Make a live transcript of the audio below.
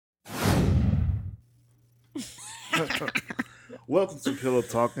Welcome to Pillow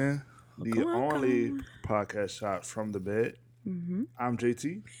Talking, the Welcome, only welcome. podcast shot from the bed. Mm-hmm. I'm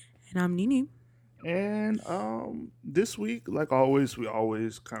JT, And I'm Nini. and this week, like always, we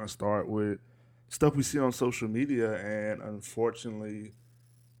always kind of start with stuff we see on social media, and unfortunately,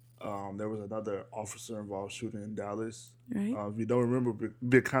 there was another officer involved shooting in Dallas. Right? If you don't remember, we've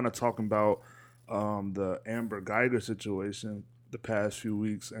been kind of talking about the Amber Geiger situation the past few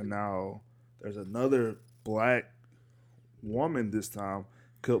weeks, and now there's another black woman this time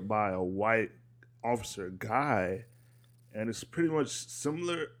killed by a white officer guy, and it's pretty much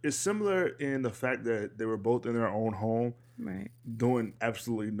similar. It's similar in the fact that they were both in their own home Right. doing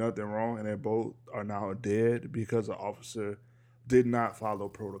absolutely nothing wrong, and they both are now dead because the officer did not follow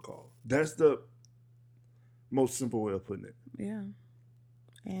protocol. That's the most simple way of putting it. Yeah.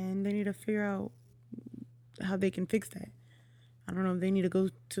 And they need to figure out how they can fix that. I don't know if they need to go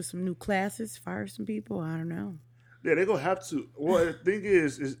to some new classes, fire some people. I don't know. Yeah, they're gonna have to. Well, the thing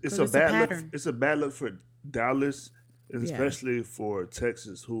is, it's a It's a bad look. pattern. It's a bad look for Dallas, and Yeah. especially for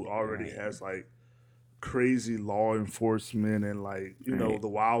Texas, who already Right. has like crazy law enforcement and like Right. the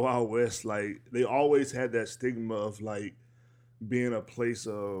Wild Wild West. Like they always had that stigma of like being a place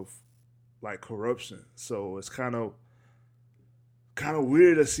of like corruption. So it's kind of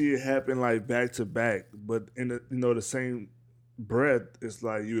weird to see it happen like back to back. But in the same breath, it's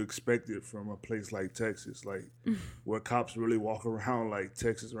like you expect it from a place like Texas, like where cops really walk around like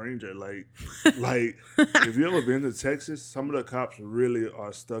Texas Ranger. Like if you ever been to Texas, some of the cops really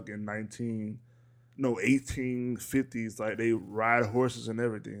are stuck in 1850s. Like they ride horses and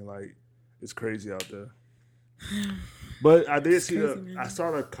everything. Like it's crazy out there. But I did It's see crazy, man. I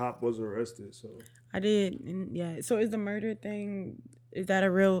saw the cop was arrested. So I did. And yeah. So is the murder thing, is that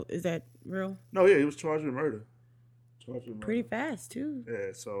real? no, yeah, he was charged with murder. Charged with murder. Pretty fast, too.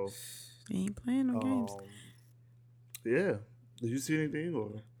 Yeah. So They ain't playing no games. yeah. Did you see anything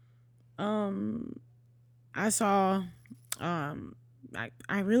or? I saw,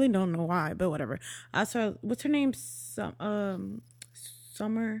 I really don't know why, but whatever. I saw, what's her name? Summer.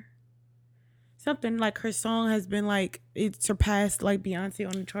 Something like her song has been like, it surpassed like Beyonce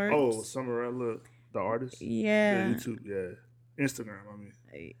on the charts. Oh, Summerella, the artist. Yeah. Yeah, YouTube. Yeah, Instagram. I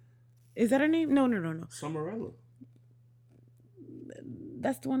mean, Is that her name? No. Summerella.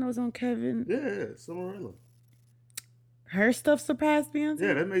 That's the one that was on Kevin. Yeah, Summerella. Her stuff surpassed Beyonce?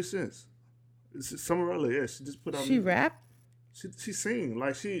 Yeah, that makes sense. It's Summerella. Yeah, she just put out. She rap? She sing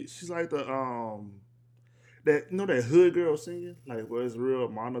like she's like the that that hood girl singing like where it's real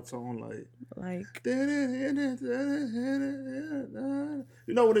monotone like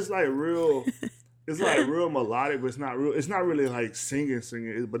when it's like real. It's like real melodic, but it's not really like singing,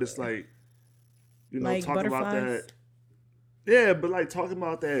 but it's like like talking about Butterflies? that. Yeah, but like talking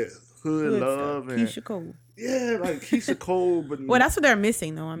about that hood love stuff. and Keisha Cole. yeah, like Keisha Cole, but Well, that's what they're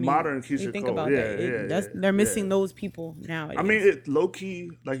missing, though. I mean, modern Keisha you think Cole. about Yeah, that. yeah, They're missing yeah. those people now. I mean, it low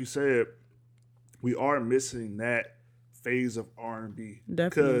key, like you said, we are missing that phase of R&B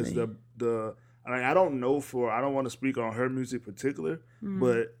because Definitely. I don't know I don't want to speak on her music in particular, Mm-hmm.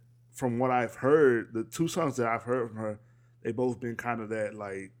 but from what I've heard, the two songs that I've heard from her, they both been kind of that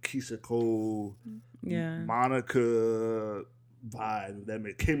like Keisha Cole, Yeah. Monica vibe. That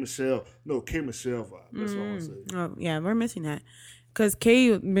made K Michelle vibe. That's what I want to say. Oh, yeah, we're missing that. Because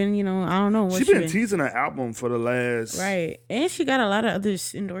Kay been, I don't know what She she been teasing an album for the last Right. And she got a lot of other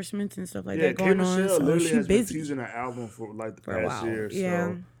endorsements and stuff like yeah. that K going on. Michelle So literally she has been busy teasing an album for like the for a past while. year. Yeah.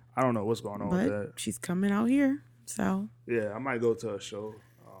 So I don't know what's going on with that. But she's coming out here. So, Yeah, I might go to a show.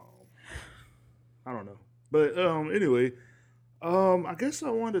 I don't know, but anyway, I guess I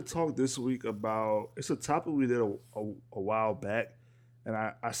wanted to talk this week about it's a topic we did a while back, and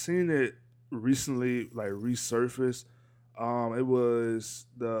I seen it recently like resurface. It was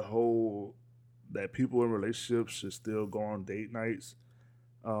the whole that people in relationships should still go on date nights.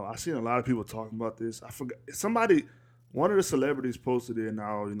 I seen a lot of people talking about this. I forgot one of the celebrities posted it.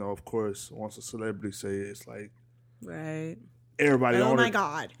 Now of course, once a celebrity say it, it's like right. everybody Oh on my it.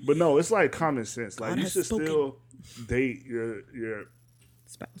 God. But no, it's like common sense. Like God you has should spoken. still date your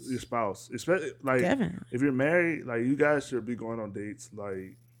spouse, especially like Definitely. if you're married. Like you guys should be going on dates,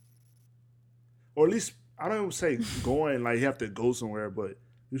 like, or at least I don't even say going like you have to go somewhere, but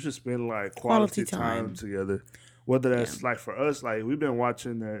you should spend like quality time together. Whether that's like for us, like we've been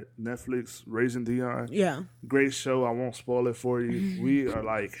watching that Netflix Raising Dion. Yeah. Great show. I won't spoil it for you. We are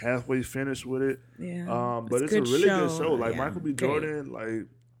like halfway finished with it. Yeah. But it's a really good show. Like Michael B. Great. Jordan, like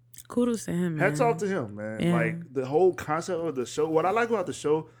Kudos to him, man. hats off to him, man. Yeah. Like the whole concept of the show. What I like about the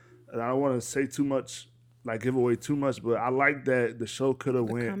show, and I don't want to say too much, like give away too much, but I like that the show could have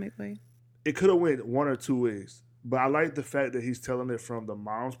went. Comic way. It could have went one or two ways. But I like the fact that he's telling it from the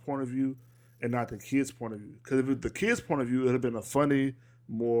mom's point of view and not the kid's point of view. Because if it's the kid's point of view, it would have been a funny,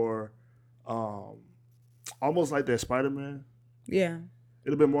 more almost like that Spider-Man. Yeah.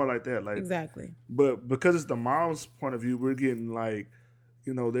 It'd have been more like that. Like Exactly. But because it's the mom's point of view, we're getting like,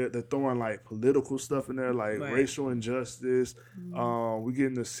 you know, they're throwing like political stuff in there, like racial injustice. We're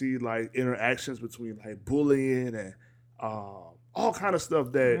getting to see like interactions between like bullying and all kind of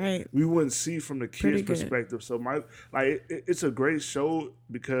stuff that we wouldn't see from the kid's perspective. So it's a great show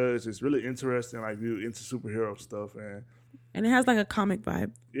because it's really interesting. Like you into superhero stuff and it has like a comic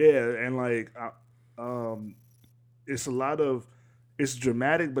vibe. Yeah, and like it's a lot of. It's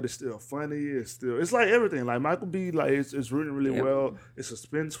dramatic, but it's still funny. It's like everything. Like Michael B. Like it's written really well. It's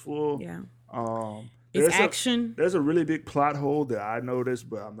suspenseful. Yeah. It's action. There's a really big plot hole that I noticed,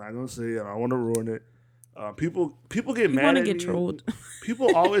 but I'm not gonna say it. I don't want to ruin it. People get mad at me. Trolled.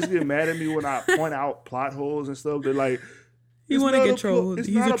 People always get mad at me when I point out plot holes and stuff. They're like, you want to get trolled. It's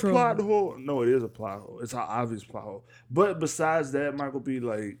not a plot hole. No, it is a plot hole. It's an obvious plot hole. But besides that, Michael B.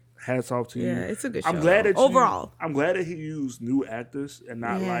 like. Hats off to you. Yeah, it's a good show. I'm glad that overall. I'm glad that he used new actors and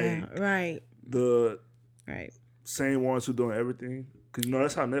not the same ones who doing everything. Because you know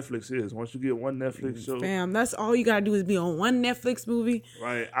that's how Netflix is. Once you get one Netflix show, bam, that's all you gotta do is be on one Netflix movie.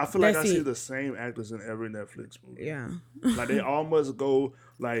 Right. I feel like I see the same actors in every Netflix movie. Yeah. Like they all must go.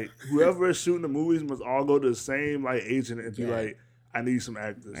 Like whoever is shooting the movies must all go to the same like agent and be like, I need some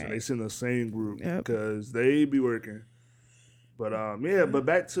actors, and they send the same group because they be working. But but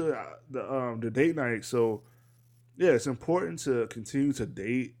back to the date night. So yeah, it's important to continue to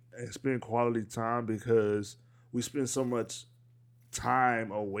date and spend quality time because we spend so much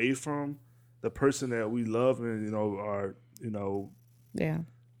time away from the person that we love and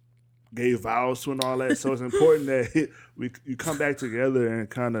gave vows to and all that. So it's important that you come back together and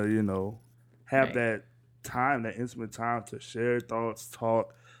kind of have that time, that intimate time to share thoughts,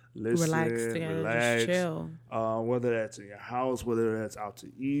 talk. Listen, relax together, just chill. Whether that's in your house, whether that's out to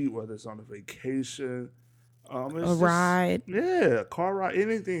eat, whether it's on a vacation, a ride, a car ride,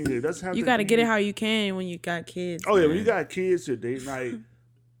 anything. It doesn't have. You got to get it how you can when you got kids. Oh man. When you got kids, your date night.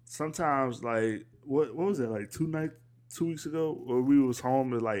 Sometimes like what was it like 2 weeks ago, where we was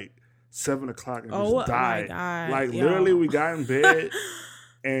home at like 7:00 and just died. My God. Like literally, we got in bed.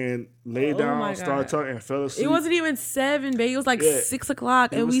 And laid down, started talking, and fell asleep. It wasn't even 7, babe. It was like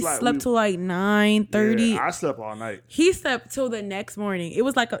 6:00, and we slept till like 9:30. Yeah, I slept all night. He slept till the next morning. It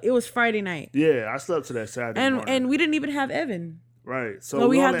was it was Friday night. Yeah, I slept till that Saturday morning. And we didn't even have Evan. Right. So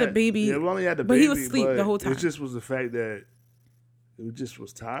we had the baby. Yeah, we only had the baby. But he was asleep the whole time. It just was the fact that it just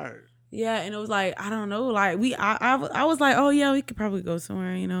was tired. Yeah, and it was like, I don't know, like I was like, oh yeah, we could probably go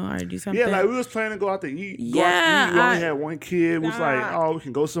somewhere, or do something. Yeah, like we was planning to go out to eat. We only had one kid. We was like, oh, we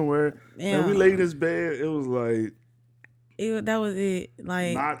can go somewhere. Yeah. And we laid in this bed. It was like, that was it.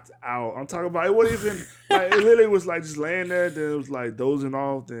 Like knocked out. I'm talking about it wasn't even like it literally was like just laying there. Then it was like dozing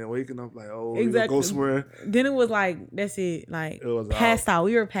off. Then waking up like, oh, we gonna go somewhere. Then it was like that's it. Like it was passed out.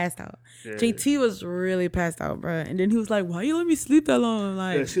 We were passed out. Yeah. JT was really passed out, bro. And then he was like, "Why you let me sleep that long?"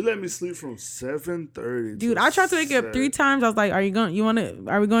 Like she let me sleep from 7:30. Dude, I tried to wake up 3 times. I was like, you want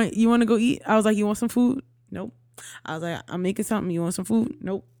to go eat? I was like, you want some food? Nope. I was like, I'm making something. You want some food?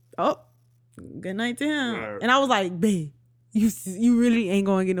 Nope. Oh, good night to him. Right. And I was like, babe. You really ain't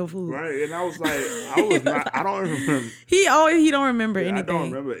gonna get no food, right? And I was like, I don't remember. He don't remember anything. I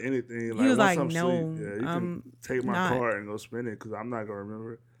don't remember anything. Like, he was like, no, you can take my card and go spend it because I'm not gonna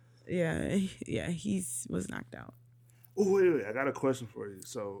remember. Yeah, he was knocked out. Oh wait, I got a question for you.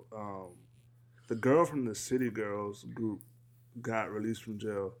 So, the girl from the City Girls group got released from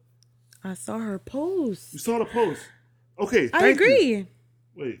jail. I saw her post. You saw the post? Okay, I agree.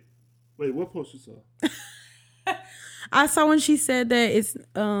 You. Wait, what post you saw? I saw when she said that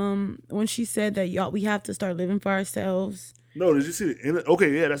we have to start living for ourselves. No, did you see the end?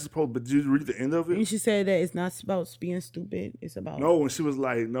 Okay, yeah, that's the post. But did you read the end of it? And she said that it's not about being stupid. It's about when she was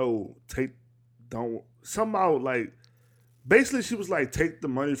like, somehow like, basically she was like, take the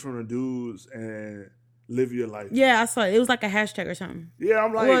money from the dudes and live your life. Yeah, I saw it. It was like a hashtag or something. Yeah,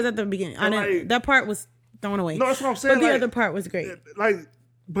 I'm like, it was at the beginning. That part was thrown away. No, that's what I'm saying. But the other part was great.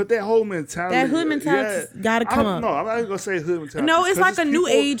 But that whole mentality. That hood mentality gotta come up. No, I'm not even gonna say hood mentality. No, it's like a new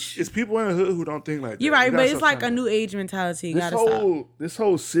age. It's people in the hood who don't think like that. You're right, but it's like a new age mentality. This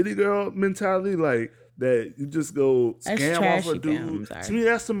whole city girl mentality, like that you just go scam off a dude. To me,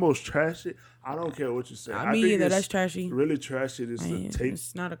 that's the most trashy. I don't care what you say. I mean, that's trashy. Really trashy is to take.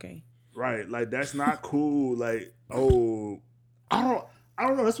 It's not okay. Right, like that's not cool. Like, I don't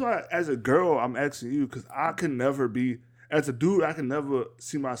know. That's why, as a girl, I'm asking you because I can never be. As a dude, I can never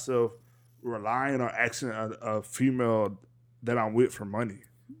see myself relying on asking a female that I'm with for money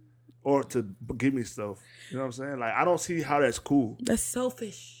or to give me stuff. You know what I'm saying? Like, I don't see how that's cool. That's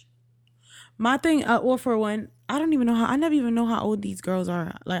selfish. My thing, or for one, I never even know how old these girls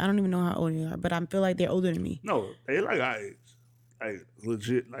are. Like, I don't even know how old they are, but I feel like they're older than me. No, they like our age. Like,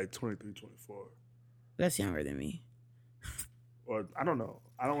 legit, like 23, 24. That's younger than me. Or, I don't know.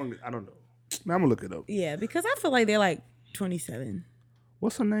 I don't know. Man, I'm going to look it up. Yeah, because I feel like they're like 27.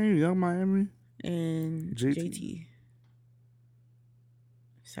 What's her name? Young Miami? And JT.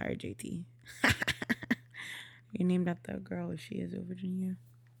 Sorry, JT. You named after a girl. She is over Virginia.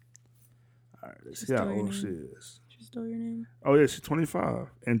 All right, let's see how old she is. She stole your name? Oh, yeah, she's 25.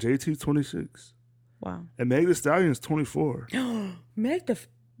 And JT's 26. Wow. And Meg Thee Stallion is 24. Meg the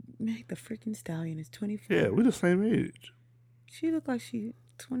freaking Stallion is 24. Yeah, we're the same age. She look like she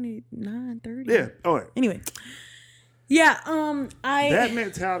 29, 30. Yeah. All right. Anyway. Yeah, that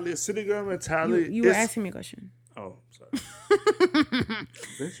mentality, city girl mentality. You were asking me a question. Oh, sorry.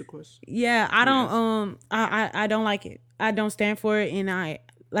 That's your question. Yeah, I don't I don't like it. I don't stand for it, and I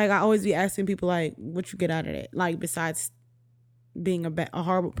always be asking people like, what you get out of that? Like, besides being a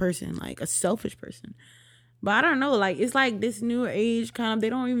horrible person, like a selfish person. But I don't know, like, it's like this new age kind of, they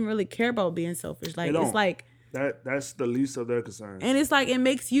don't even really care about being selfish. Like, it's like that's the least of their concerns. And it's like, it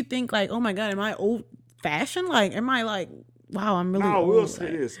makes you think like, oh my God, am I old fashioned? Like, am I like, wow, I'm really old? I will say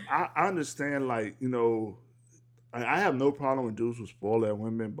this. I understand, like, you know, I have no problem with dudes who spoil their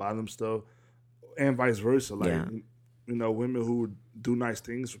women, buy them stuff, and vice versa. Like, you know, women who do nice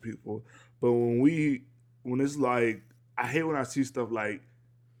things for people. But when it's like, I hate when I see stuff like,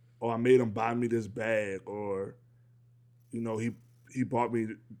 oh, I made him buy me this bag, or, you know, he bought me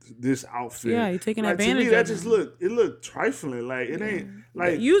this outfit. Yeah, you're taking like, advantage to me, of that just looked trifling. Like, it ain't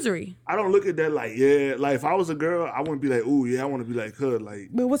like usury. I don't look at that like, yeah, like if I was a girl, I wouldn't be like, oh yeah, I want to be like her. Like,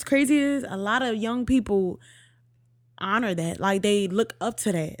 but what's crazy is a lot of young people honor that. Like, they look up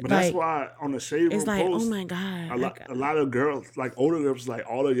to that. But like, that's why on the Shade Room it's like, post, oh my God. A lot of girls, like older girls, like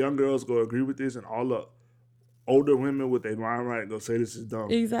all the young girls go agree with this, and all the older women with their mind right go say this is dumb.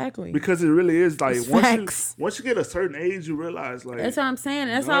 Exactly. Because it really is like, it's once you get a certain age, you realize, like, that's what I'm saying.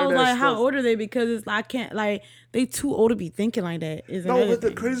 That's why I was like, how old are they? Because it's like, I can't, like, they too old to be thinking like that. No, but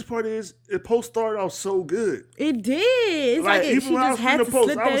the crazy part is, the post started off so good. It did. It's like she just had to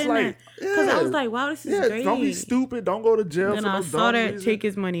slip that in there. Because I was like, wow, this is great. Don't be stupid. Don't go to jail. Then I saw that take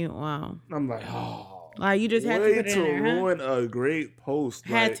his money. Wow. I'm like, oh. Like, you just had to put it in there, ruin a great post.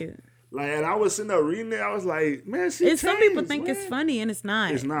 Had to. Like, and I was sitting there reading it. I was like, man, some people think it's funny, and it's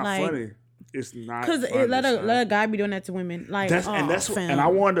not. It's not funny. It's not. Because let a guy be doing that to women. Like, and I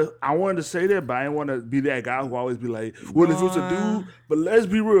wanted to say that, but I didn't want to be that guy who always be like, well, if it was a dude. But let's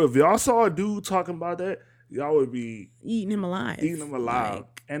be real. If y'all saw a dude talking about that, y'all would be eating him alive.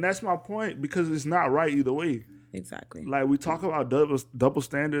 Like, and that's my point, because it's not right either way. Exactly. Like, we talk about double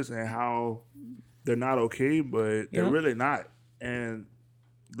standards and how they're not okay, but they're really not. And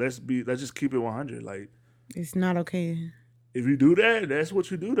let's just keep it 100. Like, it's not okay. If you do that, that's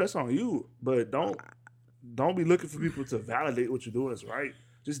what you do. That's on you. But don't be looking for people to validate what you're doing is right.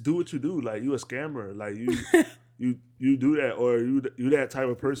 Just do what you do. Like, you a scammer. Like, you do that, or you that type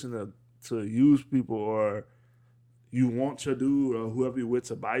of person to use people, or you want your dude or whoever you're with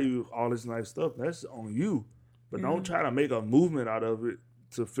to buy you all this nice stuff. That's on you. But don't try to make a movement out of it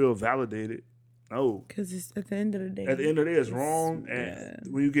to feel validated. No. Because it's at the end of the day. At the end of the day, it's wrong. And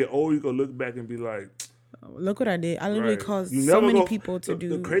when you get old, you go look back and be like, look what I did. I literally caused so many people to do.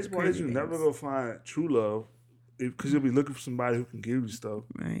 The crazy part is, you never go find true love, because you'll be looking for somebody who can give you stuff.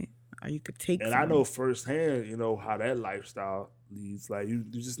 Right. Or you could take. And I know firsthand, you know, how that lifestyle leads. Like, you're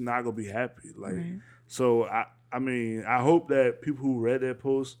just not going to be happy. Like, so I mean, I hope that people who read that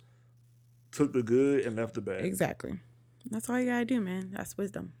post took the good and left the bad. Exactly. That's all you got to do, man. That's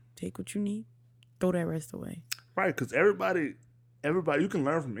wisdom. Take what you need. Throw that rest away. Right, because everybody, you can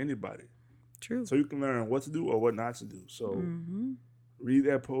learn from anybody. True. So you can learn what to do or what not to do. So read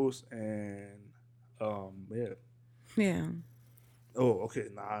that post and yeah. Oh, okay.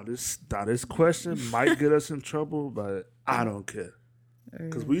 This question might get us in trouble, but I don't care,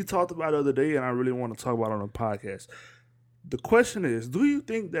 because we talked about it the other day, and I really want to talk about it on the podcast. The question is, do you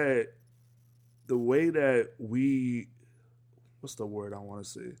think that the way that what's the word I want to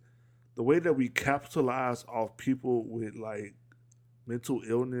say? The way that we capitalize off people with, like, mental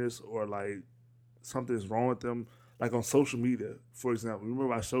illness, or like something's wrong with them, like on social media, for example.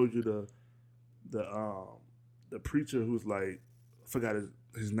 Remember I showed you the preacher who's like, I forgot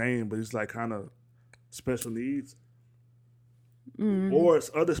his name, but he's like kind of special needs, or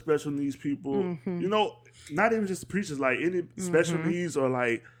it's other special needs people. You know, not even just preachers, like any special needs, or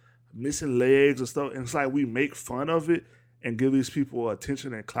like missing legs and stuff. And it's like we make fun of it and give these people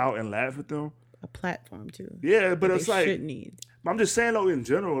attention and clout and laugh at them. A platform too. Yeah, but it's like should need. I'm just saying though, in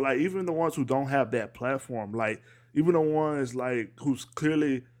general, like even the ones who don't have that platform, like even the ones like who's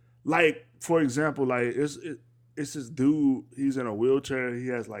clearly, like for example, like it's this dude. He's in a wheelchair. He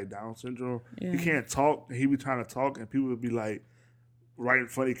has like Down syndrome. Yeah. He can't talk. And he be trying to talk, and people would be like writing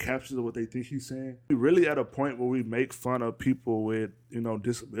funny captions of what they think he's saying. We're really at a point where we make fun of people with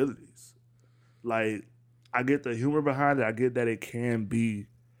disabilities. Like I get the humor behind it. I get that it can be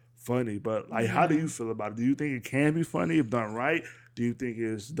funny, but like, how do you feel about it? Do you think it can be funny if done right? Do you think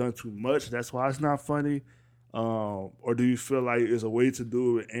it's done too much? That's why it's not funny, or do you feel like it's a way to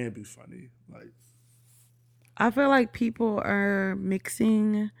do it and be funny? Like, I feel like people are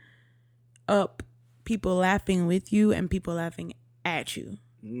mixing up people laughing with you and people laughing at you,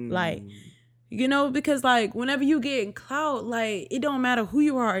 like. Because, like, whenever you get clout, like, it don't matter who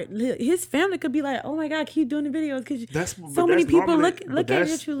you are. His family could be like, oh, my God, keep doing the videos. Because so many people look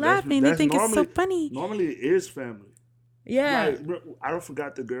at you laughing. They think it's so funny. Normally, it is family. Yeah. Like, I don't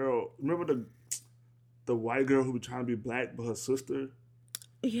forgot the girl. Remember the white girl who was trying to be black, but her sister?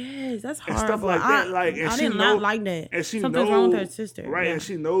 Yes, that's horrible. And stuff like that. Like, and I did not like that. And she Something's wrong with her sister. Right, yeah. And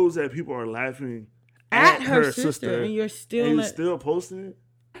she knows that people are laughing at her sister. And you're still posting it?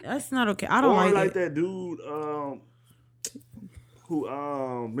 That's not okay. I don't like it. Or like that dude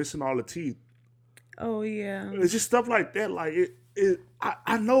who missing all the teeth. Oh yeah. It's just stuff like that. Like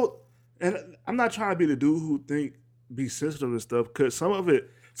I know, and I'm not trying to be the dude who be sensitive and stuff, because some of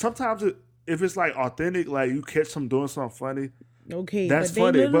it sometimes if it's like authentic, like you catch them doing something funny. Okay, that's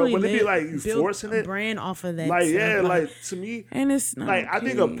funny. But when it be like you forcing it, brand off of that, like like to me, and it's not like okay. I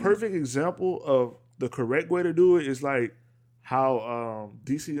think a perfect example of the correct way to do it is like how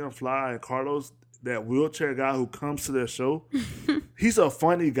DC Young Fly and Carlos, that wheelchair guy who comes to their show, he's a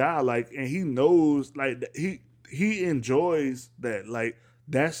funny guy, like, and he knows, like, he enjoys that, like,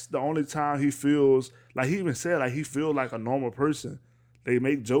 that's the only time he feels, like, he even said, like, he feels like a normal person. They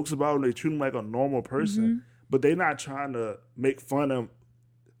make jokes about him, they treat him like a normal person, but they're not trying to make fun of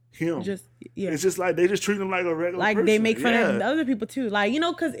him. It's just like they just treat him like a regular person. Like they make fun of other people too. Like,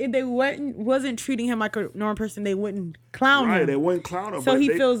 because if they wasn't treating him like a normal person, they wouldn't clown him. Right, they wouldn't clown him. So he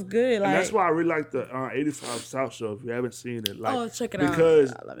feels good. Like, and that's why I really like the 85 South show. If you haven't seen it, like, oh, check it out.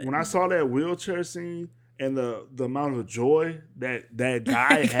 Because when I saw that wheelchair scene and the amount of joy that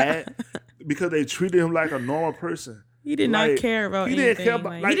guy had, because they treated him like a normal person. He did not care about anything. Didn't care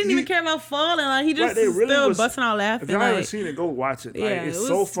about, he didn't even care about falling. Like, he just still busting out laughing. If y'all haven't seen it, go watch it. Like, it's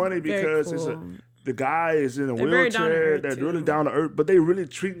so funny because cool. The guy is in a wheelchair. They're really down to earth, but they really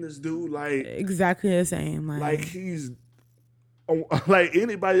treating this dude like exactly the same. Like he's like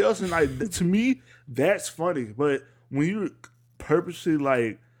anybody else. And like, to me, that's funny. But when you purposely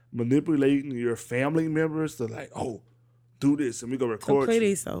like manipulating your family members to like, oh, do this and we go record. Play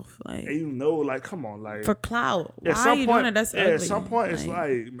themselves, like, and like, come on, like, for clout. Why are you doing that? That's ugly. At some point, it's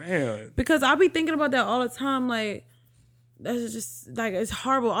like, man, because I be thinking about that all the time. Like, that's just like, it's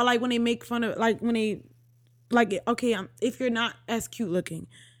horrible. I like when they make fun of, like, when they like, okay, if you're not as cute looking,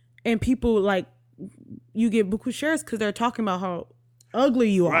 and people like, you get buku shares because they're talking about how ugly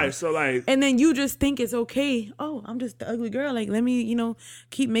you are, right? So like, and then you just think it's okay. Oh, I'm just the ugly girl. Like, let me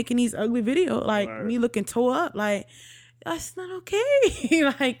keep making these ugly videos. Like, me looking toe up. Like, that's not okay.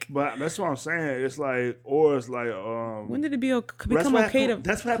 Like, but that's what I'm saying. It's like, or it's like, when did it become okay to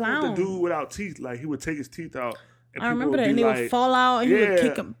That's what happened with the dude without teeth. Like, he would take his teeth out. I remember that, and they would fall out, and he would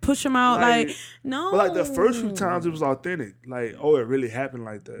kick him, push him out. Like, no. But like the first few times, it was authentic. Like, oh, it really happened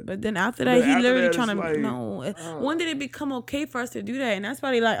like that. But then after that, he literally trying to no. When did it become okay for us to do that? And that's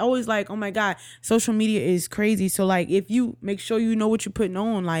why they like always like, oh my God, social media is crazy. So like, if you make sure you know what you're putting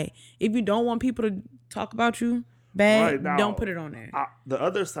on, like, if you don't want people to talk about you bad, right, now, don't put it on there. The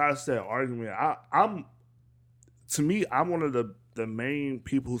other side of that argument, I'm one of the main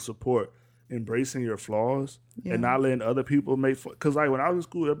people who support embracing your flaws and not letting other people make fun. Because like when I was in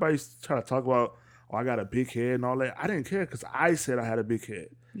school, everybody's trying to talk about, oh, I got a big head and all that. I didn't care because I said I had a big head.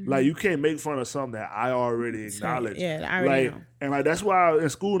 Like, you can't make fun of something that I already acknowledged. Yeah, I already know. And like, that's why in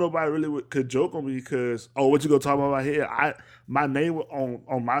school nobody really could joke on me because, oh, what you gonna talk about my head? My name on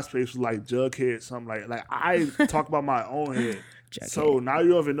MySpace was like Jughead, something like I talk about my own head. So now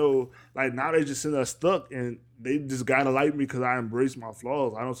you don't even know, like, now they just sitting there stuck and they just gotta like me because I embrace my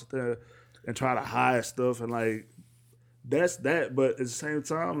flaws. I don't sit there and try to hide stuff and like, that's that. But at the same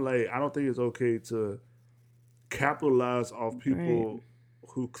time, like, I don't think it's okay to capitalize off people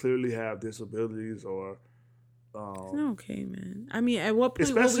who clearly have disabilities or. It's not okay, man. I mean, at what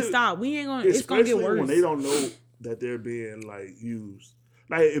point will we stop? We ain't gonna. It's gonna get worse when they don't know that they're being like used.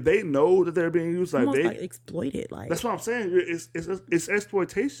 like if they know that they're being used, like almost they like exploited. Like that's what I'm saying. It's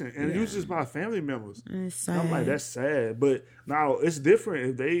exploitation and used just by family members. It's sad. And I'm like, that's sad. But now it's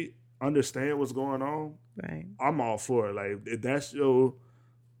different if they understand what's going on. Right. I'm all for it. Like if that's your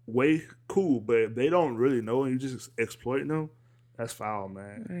way, cool. But if they don't really know and you just exploiting them, that's foul,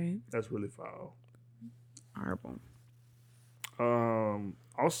 man. Right. That's really foul. Horrible.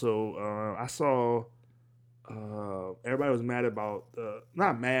 Also, I saw everybody was mad about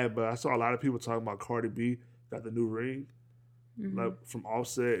not mad, but I saw a lot of people talking about Cardi B got the new ring, like from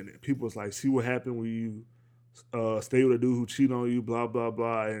Offset, and people was like, see what happened when you stay with a dude who cheat on you, blah blah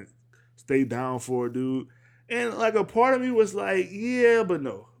blah, and stay down for a dude. And like a part of me was like, yeah, but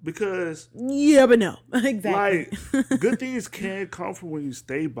no, because exactly. Like good things can come from when you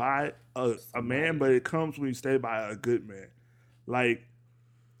stay by a man, but it comes when you stay by a good man. Like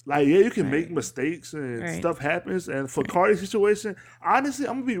yeah, you can make mistakes and stuff happens. And for Cardi's situation, honestly,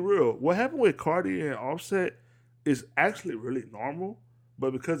 I'm gonna be real. What happened with Cardi and Offset is actually really normal,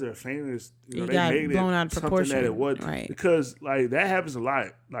 but because they're famous, they made it blown out of proportion. Something that it wasn't. Right. Because like that happens a lot.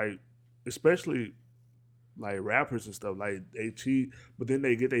 Like especially like rappers and stuff. Like they cheat, but then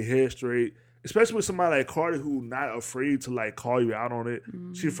they get their head straight. Especially with somebody like Cardi who not afraid to like call you out on it.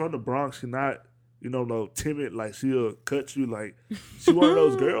 She's from the Bronx. She's not, no timid. Like she'll cut you. Like she one of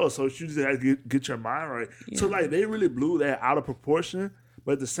those girls. So she just has to get your mind right. Yeah. So like they really blew that out of proportion.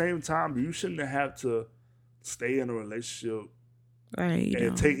 But at the same time, you shouldn't have to stay in a relationship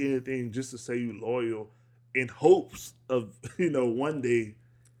and take anything just to say you loyal in hopes of one day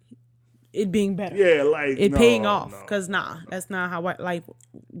it being better. Yeah, like it paying off. Because that's not how life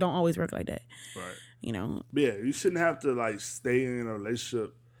don't always work like that. Right. Yeah, you shouldn't have to like stay in a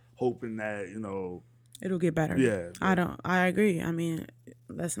relationship hoping that it'll get better. Yeah, I agree. I mean,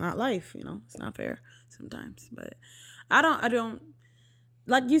 that's not life. It's not fair sometimes. But I don't.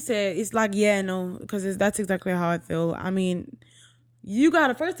 Like you said, it's like no, because that's exactly how I feel. I mean,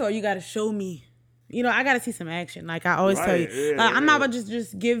 first of all, you gotta show me. I gotta see some action. Like I always tell you, I'm not about to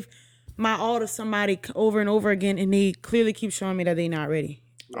just give my all to somebody over and over again, and they clearly keep showing me that they're not ready.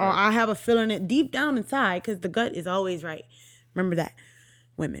 Right. Or I have a feeling it deep down inside, because the gut is always right. Remember that,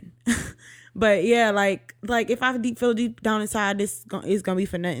 women. But yeah, like if I feel deep down inside this is gonna be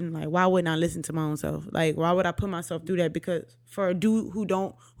for nothing. Like why wouldn't I listen to my own self? Like why would I put myself through that? Because for a dude who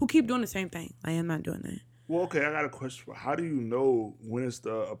keep doing the same thing, like I'm not doing that. Well, okay, I got a question. How do you know when it's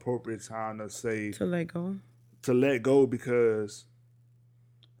the appropriate time to say to let go? To let go because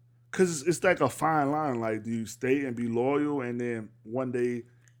it's like a fine line. Like, do you stay and be loyal, and then one day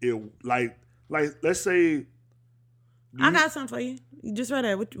it like let's say. I got something for you. You just read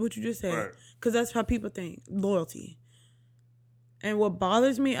that, what you just said. Because that's how people think, loyalty. And what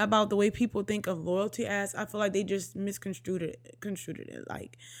bothers me about the way people think of loyalty as, I feel like they just misconstrued it.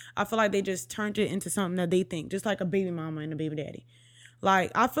 Like, I feel like they just turned it into something that they think, just like a baby mama and a baby daddy.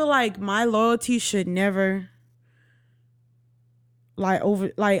 Like, I feel like my loyalty should never, I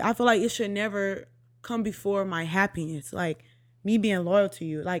feel like it should never come before my happiness. Like, me being loyal to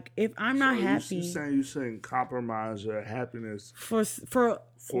you. Like, if I'm not happy... You're saying you shouldn't compromise your happiness... For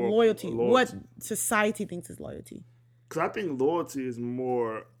loyalty. What society thinks is loyalty. Because I think loyalty is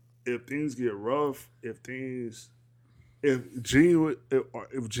more if things get rough, if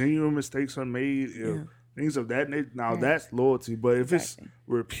genuine mistakes are made, things of that nature. Now, that's loyalty. But if it's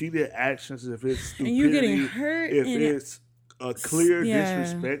repeated actions, if it's stupidity... And you're getting hurt... If it's a clear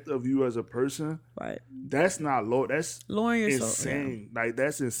disrespect of you as a person, right? That's not low. That's lowering yourself. Insane. Yeah. Like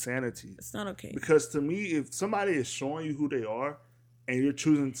that's insanity. It's not okay. Because to me, if somebody is showing you who they are, and you're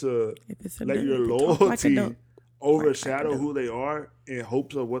choosing to let your loyalty overshadow who they are in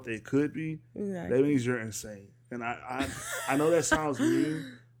hopes of what they could be, that means you're insane. And I know that sounds mean,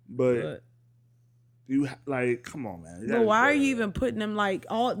 but you come on, man. But why are you even putting them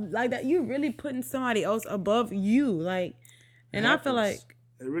all like that? You're really putting somebody else above you, like. And I feel like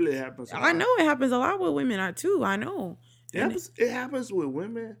it really happens. I know it happens a lot with women too. I know it happens with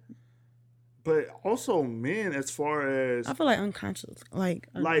women, but also men. As far as I feel like unconscious, like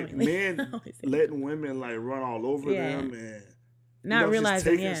men letting women run all over them and not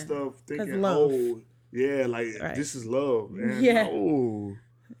realizing taking stuff, thinking, oh yeah, this is love. And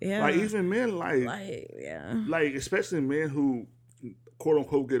like even men like especially men who quote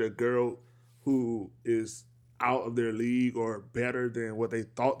unquote get a girl who is out of their league or better than what they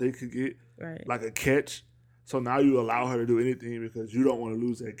thought they could get, like a catch. So now you allow her to do anything because you don't want to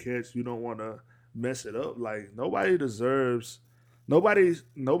lose that catch. You don't want to mess it up. Like nobody deserves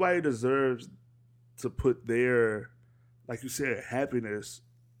to put their, like you said, happiness.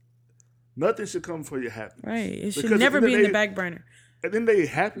 Nothing should come for your happiness. Right. It should never be in the back burner. And then the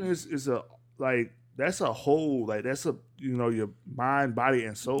happiness is that's a whole, like that's a, your mind, body,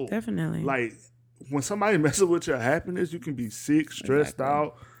 and soul. Definitely. Like when somebody messes with your happiness, you can be sick, stressed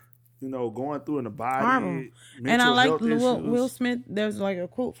out, going through in the body. Horrible. And I like Will Smith. There's like a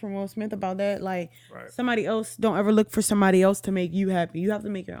quote from Will Smith about that. Like somebody else, don't ever look for somebody else to make you happy. You have to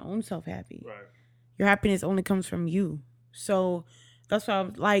make your own self happy. Right. Your happiness only comes from you. So that's why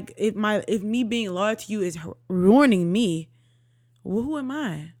I'm like, if me being loyal to you is ruining me, well, who am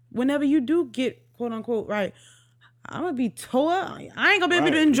I? Whenever you do get quote unquote right, I'm gonna be tore. I ain't gonna be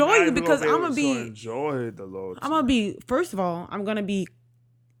able to enjoy you because I'm gonna be enjoy the Lord. I'm gonna be, first of all, I'm gonna be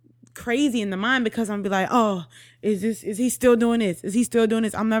crazy in the mind because I'm gonna be like, oh, is he still doing this? Is he still doing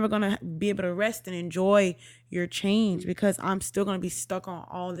this? I'm never gonna be able to rest and enjoy your change because I'm still gonna be stuck on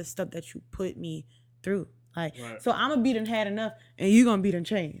all the stuff that you put me through. Like, so I'm gonna be done had enough, and you gonna be done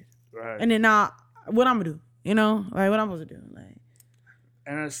changed. Right. And then now, what I'm gonna do? Like what I'm supposed to do? Like,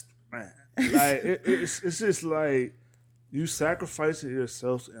 and it's man, like it's just like you sacrificing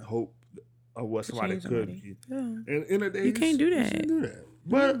yourself in hope of what somebody could be. Yeah. And in the day, you can't do that. You can't do that.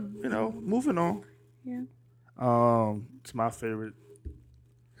 But moving on. Yeah. It's my favorite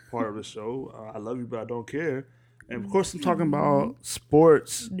part of the show. I love you, but I don't care. And of course, I'm talking about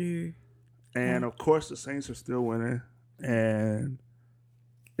sports. Yeah. And of course, the Saints are still winning. And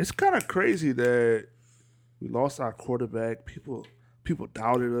it's kind of crazy that we lost our quarterback. People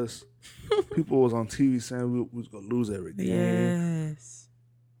doubted us. People was on TV saying we was gonna lose every game. Yes.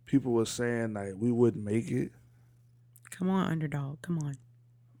 People were saying like we wouldn't make it. Come on, underdog. Come on.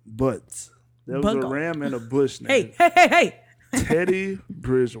 But there was a ram in a bush. Hey. Teddy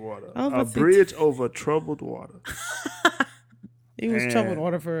Bridgewater. A bridge over troubled water. It was troubled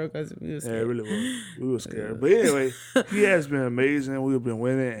water for real because we was scared. Yeah, it really was. We were scared. But anyway, he has been amazing. We've been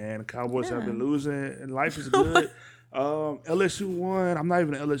winning, and Cowboys have been losing, and life is good. LSU won. I'm not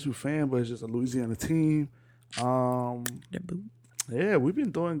even an LSU fan, but it's just a Louisiana team. Yeah, we've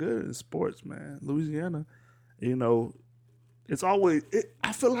been doing good in sports, man. Louisiana, it's always.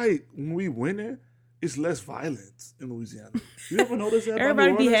 I feel like when we win it, it's less violence in Louisiana. You ever notice that?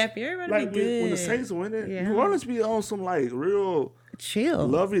 Everybody be happy. Everybody be good. When the Saints win it, New Orleans be on some like real chill,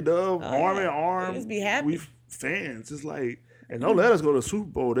 lovey-dove, arm in arm. Just be happy. We fans. It's like, and don't let us go to the Super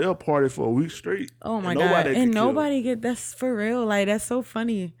Bowl. They'll party for a week straight. Oh my God! And nobody get that's for real. Like that's so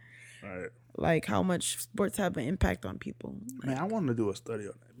funny. Right. Like how much sports have an impact on people. Man, I want to do a study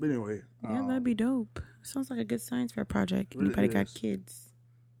on that. But anyway, yeah, that'd be dope. Sounds like a good science fair project. Anybody got kids?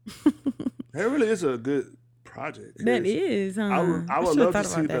 That really is a good project. That is. I would love to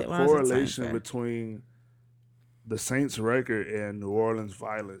see the correlation between the Saints' record and New Orleans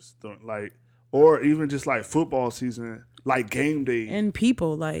violence, like, or even just like football season, like game day and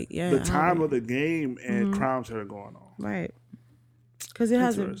people, like the time of the game and crimes that are going on. Right. Because it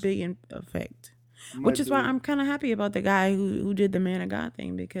has a big effect, which is why I'm kind of happy about the guy who did the Man of God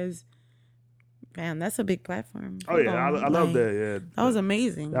thing because. Man, that's a big platform. Oh, yeah. I love that, yeah. That was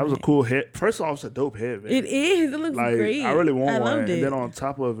amazing. That was a cool head. First off, it's a dope head, man. It is. It looks great. I really want one. Loved it. And then on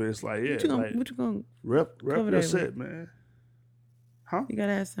top of it, it's like, yeah. What you gonna rep your set, man. Huh? You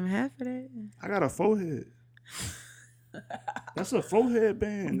gotta have some half of that. I got a forehead. That's a forehead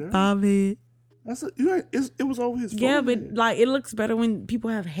band, girl. Bob it. It was over his forehead. Yeah, but like it looks better when people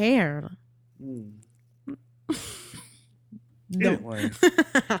have hair. Anyway.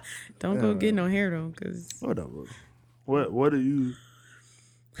 Don't go get no hair though, cause whatever. What are you?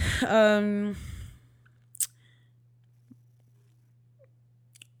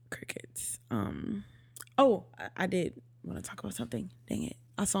 Crickets. I did want to talk about something. Dang it!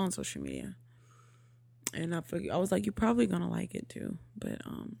 I saw on social media, and I was like, you're probably gonna like it too, but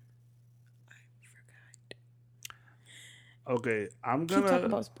I forgot. Okay, I'm gonna talk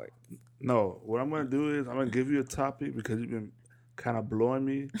about sports. No, what I'm gonna do is I'm gonna give you a topic because you've been kind of blowing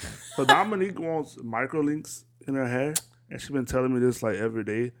me. So Dominique wants microlinks in her hair, and she's been telling me this like every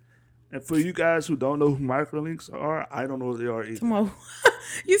day. And for you guys who don't know who microlinks are, I don't know what they are either. Come on.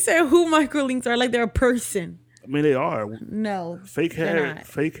 You said who microlinks are like they're a person. I mean, they are. No. Fake hair.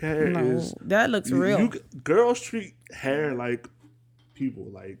 Fake hair is. That looks real. Girls treat hair like people.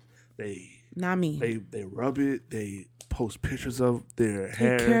 Like they. Not me. They rub it. They post pictures of their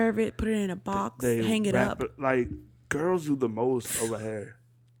hair. Take care of it. Put it in a box. They hang it up. Like girls do the most over hair.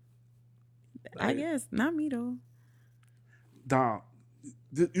 Like, I guess not me though. Dom,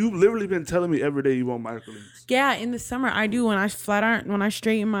 you've literally been telling me every day you want microlinks. Yeah, in the summer I do. When I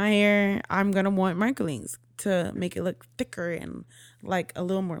straighten my hair, I'm gonna want microlinks to make it look thicker and like a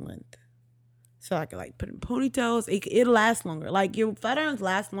little more length. So I can like put in ponytails. It'll last longer. Like your flat irons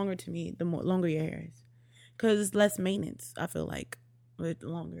last longer to me the longer your hair is, because it's less maintenance. I feel like with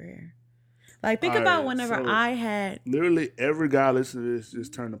longer hair. Like, think about whenever I had... Literally every guy listening to this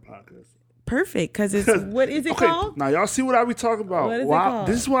just turn the podcast. Perfect, because it's... What is it called? Now, y'all see what I be talking about. What is it called?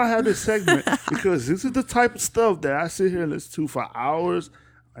 This is why I have this segment, because this is the type of stuff that I sit here and listen to for hours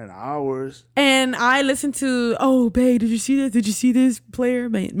and hours. And I listen to, oh, babe, did you see this? Did you see this player?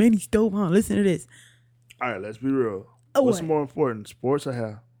 Man, he's dope, huh? Listen to this. All right, let's be real. What's more important, sports or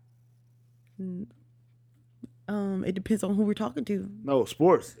hair? It depends on who we're talking to. No,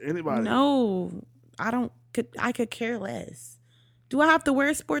 sports. Anybody. No, I could care less. Do I have to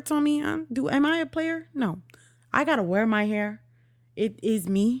wear sports on me? Am I a player? No. I gotta wear my hair. It is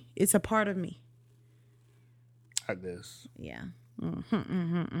me. It's a part of me. I guess. Yeah.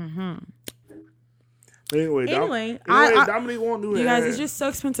 Anyway, Dominique won't do you guys, it's just so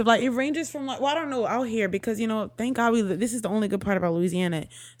expensive. Like, it ranges from like, well, I don't know out here because, you know, thank God this is the only good part about Louisiana.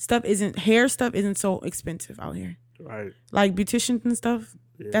 Hair stuff isn't so expensive out here. Right. Like beauticians and stuff.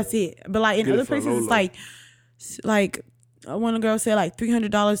 Yeah. That's it. But like in other places, it's like one girl said like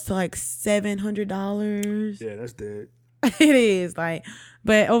 $300 to like $700. Yeah, that's dead. It is like,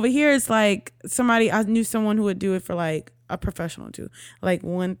 but over here it's like I knew someone who would do it for like a professional too, like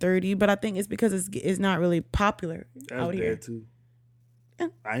 $130. But I think it's because it's not really popular out here. That's dead too. Yeah.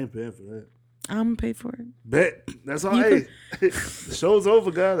 I ain't paying for that. I'm gonna pay for it. Bet. That's all. Hey, the show's over,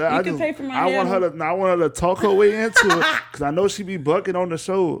 guys. You can pay for my hair. I want her to talk her way into it because I know she be bucking on the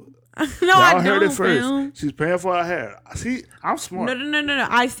show. No, I heard don't, it first. fam. She's paying for her hair. See, I'm smart. No.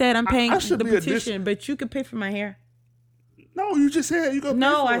 I said I'm paying the beautician, but you can pay for my hair. No, you just said you gonna pay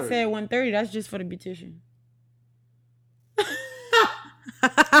for No, it. I said $130. That's just for the beautician.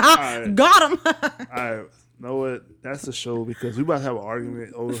 Right. Got him. All right. Know what? That's the show because we about to have an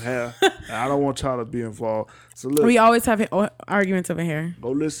argument over hair. And I don't want y'all to be involved. So look, we always have arguments over hair.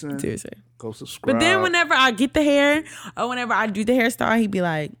 Go listen. Seriously. Go subscribe. But then whenever I get the hair or whenever I do the hairstyle, he'd be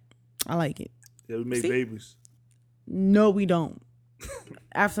like, I like it. Yeah, we make babies. No, we don't.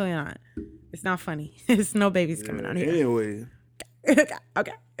 Absolutely not. It's not funny. There's no babies coming out here. Anyway.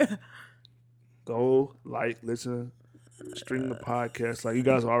 Okay. Go, listen, stream the podcast like you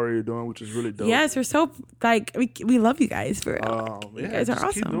guys are already doing, which is really dope. Yes, we're so, we love you guys for real. You guys are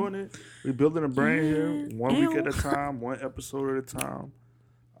awesome. Keep doing it. We're building a brand here, 1 week at a time, one episode at a time.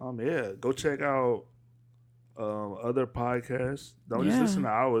 Go check out other podcasts. Don't just listen to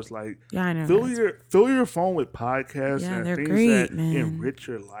ours. Like, I know. Fill your phone with podcasts and things great, that man. enrich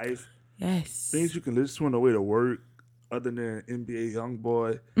your life. Yes. Things you can listen to on the way to work, other than NBA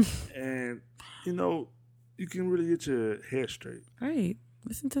YoungBoy, and you know you can really get your head straight. Right.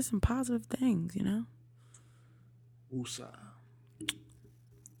 Listen to some positive things. You know. Woosah.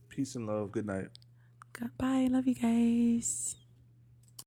 Peace and love. Good night. Goodbye. Love you guys.